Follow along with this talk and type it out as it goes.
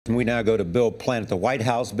And we now go to Bill Plante at the White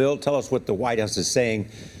House. Bill, tell us what the White House is saying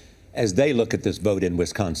as they look at this vote in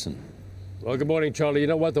Wisconsin. Well, good morning, Charlie. You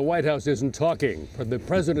know what? The White House isn't talking. The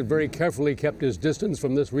president very carefully kept his distance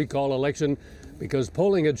from this recall election because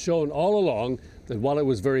polling had shown all along that while it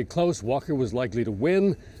was very close, Walker was likely to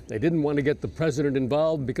win. They didn't want to get the president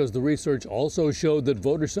involved because the research also showed that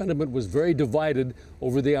voter sentiment was very divided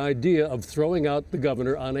over the idea of throwing out the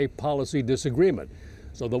governor on a policy disagreement.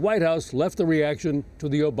 So the White House left the reaction to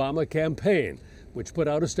the Obama campaign, which put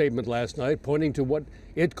out a statement last night pointing to what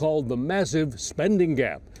it called the massive spending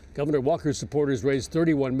gap. Governor Walker's supporters raised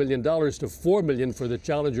 $31 million to $4 million for the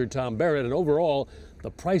challenger Tom Barrett, and overall,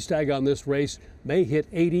 the price tag on this race may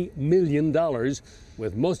hit $80 million,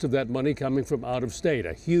 with most of that money coming from out of state,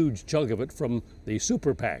 a huge chunk of it from the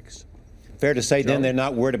super PACs. Fair to say, Charlie? then, they're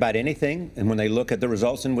not worried about anything, and when they look at the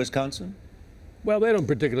results in Wisconsin? Well, they don't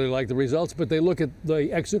particularly like the results, but they look at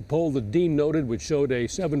the exit poll that Dean noted, which showed a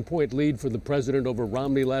 7-point lead for the president over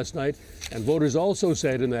Romney last night. And voters also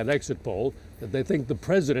said in that exit poll that they think the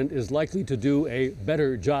president is likely to do a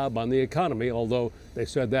better job on the economy, although they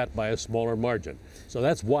said that by a smaller margin. So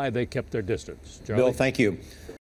that's why they kept their distance. Charlie? Bill, thank you.